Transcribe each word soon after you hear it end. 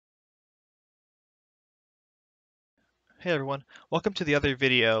Hey everyone, welcome to the other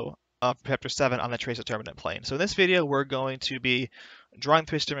video of chapter 7 on the trace-determinant plane. So in this video we're going to be drawing the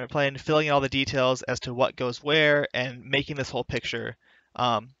trace-determinant plane, filling in all the details as to what goes where, and making this whole picture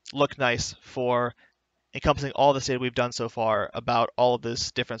look nice for encompassing all the data we've done so far about all of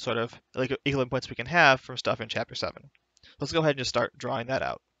this different sort of equilibrium points we can have from stuff in chapter 7. Let's go ahead and just start drawing that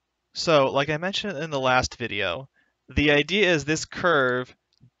out. So like I mentioned in the last video, the idea is this curve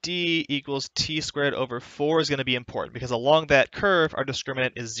d equals t squared over 4 is going to be important because along that curve, our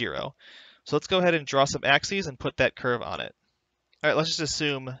discriminant is 0. So let's go ahead and draw some axes and put that curve on it. All right, let's just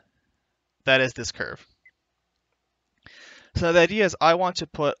assume that is this curve. So the idea is I want to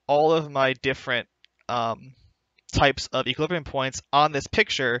put all of my different types of equilibrium points on this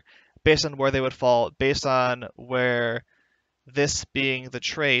picture based on where they would fall, based on where this being the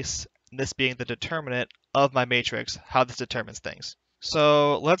trace, this being the determinant of my matrix, how this determines things.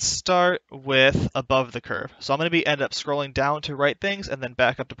 So let's start with above the curve. So I'm going to end up scrolling down to write things and then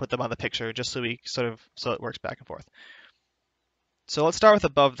back up to put them on the picture just so it works back and forth. So let's start with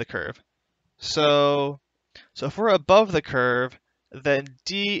above the curve. So if we're above the curve, then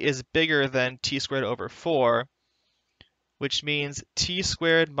d is bigger than t squared over 4, which means t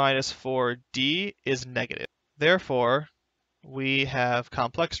squared minus 4d is negative. Therefore, we have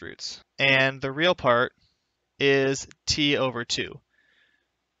complex roots. And the real part is t over 2.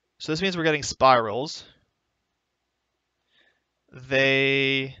 So this means we're getting spirals.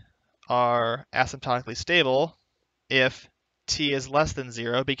 They are asymptotically stable if t is less than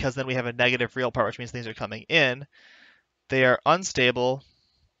 0, because then we have a negative real part, which means things are coming in. They are unstable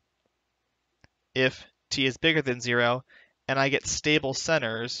if t is bigger than 0, and I get stable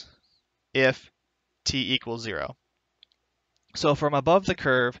centers if t equals 0. So from above the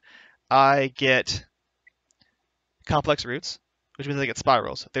curve, I get complex roots, which means I get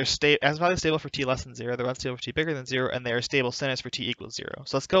spirals. They're asymptotically stable for t less than 0, they're unstable for t bigger than 0, and they are stable centers for t equals 0.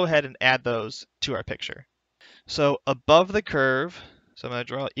 So let's go ahead and add those to our picture. So above the curve, so I'm going to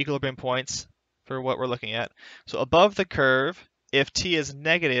draw equilibrium points for what we're looking at. So above the curve, if t is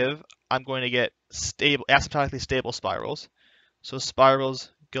negative, I'm going to get asymptotically stable spirals. So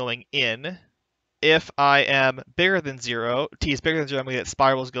spirals going in. If I am bigger than 0, t is bigger than 0, I'm going to get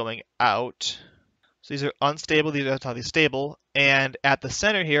spirals going out. So these are unstable, these are asymptotically stable, and at the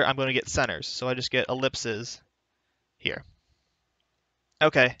center here, I'm going to get centers. So I just get ellipses here.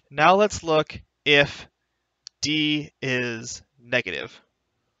 Okay, now let's look if d is negative,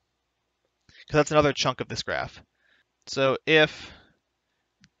 because that's another chunk of this graph. So if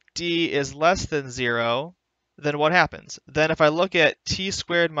d is less than 0, then what happens? Then if I look at t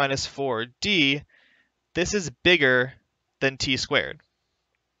squared minus 4d, this is bigger than t squared.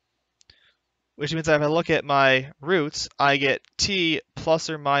 Which means that if I look at my roots, I get t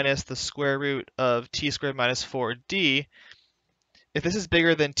plus or minus the square root of t squared minus 4d. If this is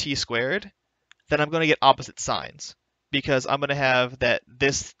bigger than t squared, then I'm going to get opposite signs, because I'm going to have that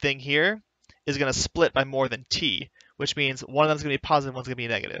this thing here is going to split by more than t, which means one of them is going to be positive, one's going to be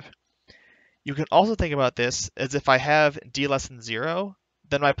negative. You can also think about this as if I have d less than 0,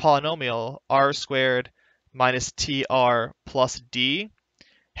 then my polynomial r squared minus tr plus d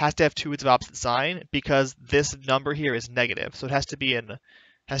has to have two roots of opposite sign, because this number here is negative. So it has to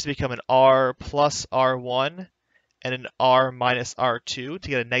become an r plus r1 and an r minus r2 to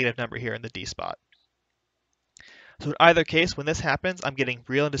get a negative number here in the d spot. So in either case, when this happens, I'm getting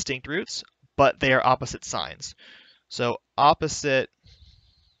real and distinct roots, but they are opposite signs. So opposite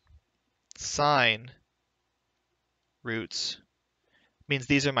sign roots means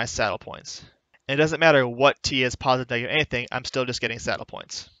these are my saddle points. And it doesn't matter what t is, positive, negative, anything, I'm still just getting saddle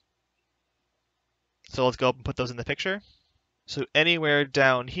points. So let's go up and put those in the picture. So anywhere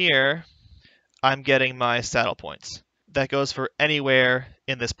down here, I'm getting my saddle points. That goes for anywhere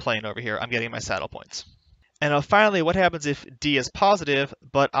in this plane over here, I'm getting my saddle points. And now finally, what happens if d is positive,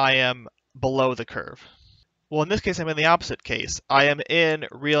 but I am below the curve? Well, in this case, I'm in the opposite case. I am in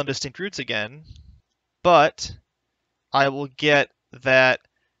real and distinct roots again, but I will get that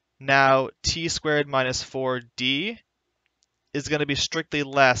now t squared minus 4d is going to be strictly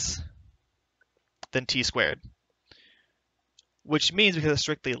less than t squared. Which means, because it's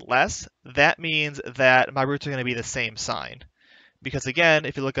strictly less, that means that my roots are going to be the same sign. Because again,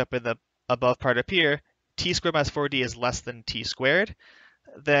 if you look up in the above part up here, t squared minus 4d is less than t squared,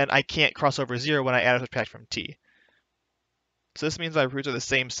 then I can't cross over 0 when I add or subtract from t. So this means my roots are the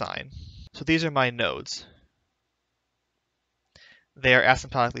same sign. So these are my nodes. They are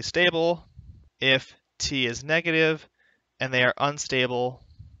asymptotically stable if t is negative, and they are unstable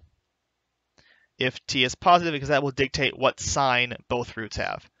if t is positive, because that will dictate what sign both roots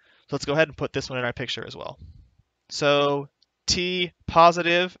have. So let's go ahead and put this one in our picture as well. So t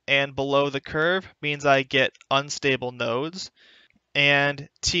positive and below the curve means I get unstable nodes, and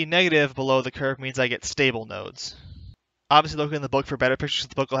t negative below the curve means I get stable nodes. Obviously, look in the book for better pictures.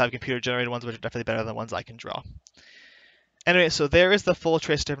 The book will have computer-generated ones, which are definitely better than the ones I can draw. Anyway, so there is the full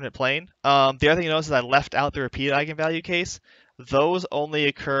trace-determinant plane. The other thing you notice is I left out the repeated eigenvalue case. Those only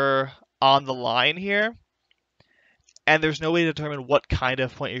occur on the line here, and there's no way to determine what kind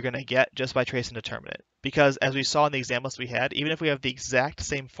of point you're going to get just by tracing determinant. Because as we saw in the examples we had, even if we have the exact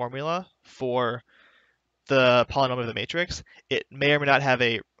same formula for the polynomial of the matrix, it may or may not have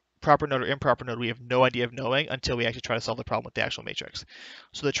a proper node or improper node. We have no idea of knowing until we actually try to solve the problem with the actual matrix.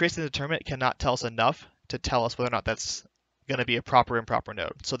 So the tracing determinant cannot tell us enough to tell us whether or not that's going to be a proper or improper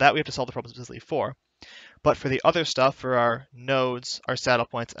node. So that we have to solve the problem specifically for. But for the other stuff, for our nodes, our saddle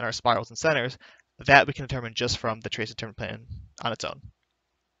points, and our spirals and centers, that we can determine just from the trace determinant plane on its own.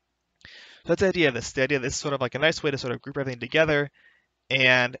 So that's the idea of this. The idea of this is sort of like a nice way to sort of group everything together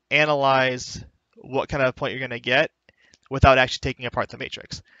and analyze what kind of point you're going to get without actually taking apart the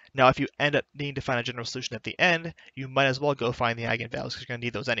matrix. Now, if you end up needing to find a general solution at the end, you might as well go find the eigenvalues because you're going to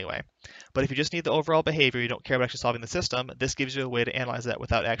need those anyway. But if you just need the overall behavior, you don't care about actually solving the system, this gives you a way to analyze that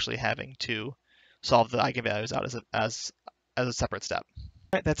without actually having to solve the eigenvalues out as a separate step.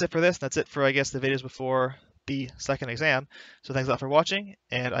 All right, that's it for this. That's it for, I guess, the videos before the second exam. So thanks a lot for watching,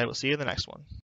 and I will see you in the next one.